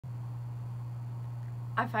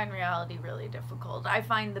I find reality really difficult. I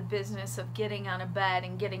find the business of getting out of bed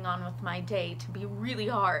and getting on with my day to be really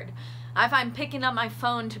hard. I find picking up my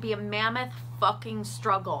phone to be a mammoth fucking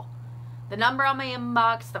struggle. The number on my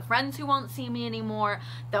inbox, the friends who won't see me anymore,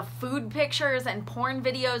 the food pictures and porn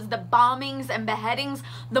videos, the bombings and beheadings,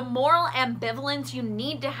 the moral ambivalence you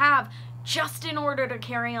need to have just in order to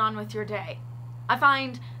carry on with your day. I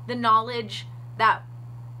find the knowledge that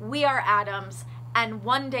we are atoms and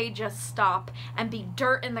one day just stop and be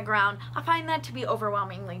dirt in the ground, I find that to be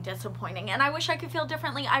overwhelmingly disappointing. And I wish I could feel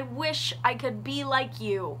differently. I wish I could be like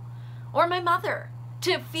you or my mother,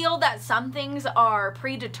 to feel that some things are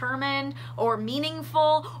predetermined or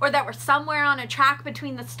meaningful, or that we're somewhere on a track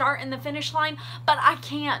between the start and the finish line. But I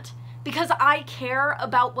can't, because I care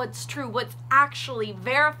about what's true, what's actually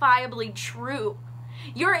verifiably true.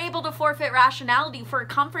 You're able to forfeit rationality for a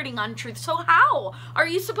comforting untruth, so how are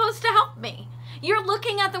you supposed to help me? You're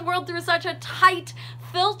looking at the world through such a tight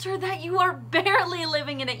filter that you are barely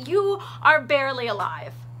living in it. You are barely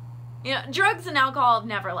alive. You know, drugs and alcohol have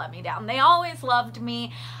never let me down. They always loved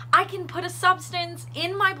me. I can put a substance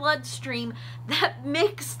in my bloodstream that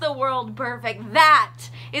makes the world perfect. That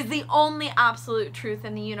is the only absolute truth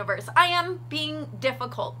in the universe. I am being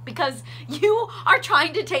difficult because you are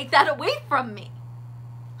trying to take that away from me.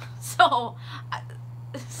 So,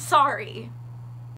 sorry.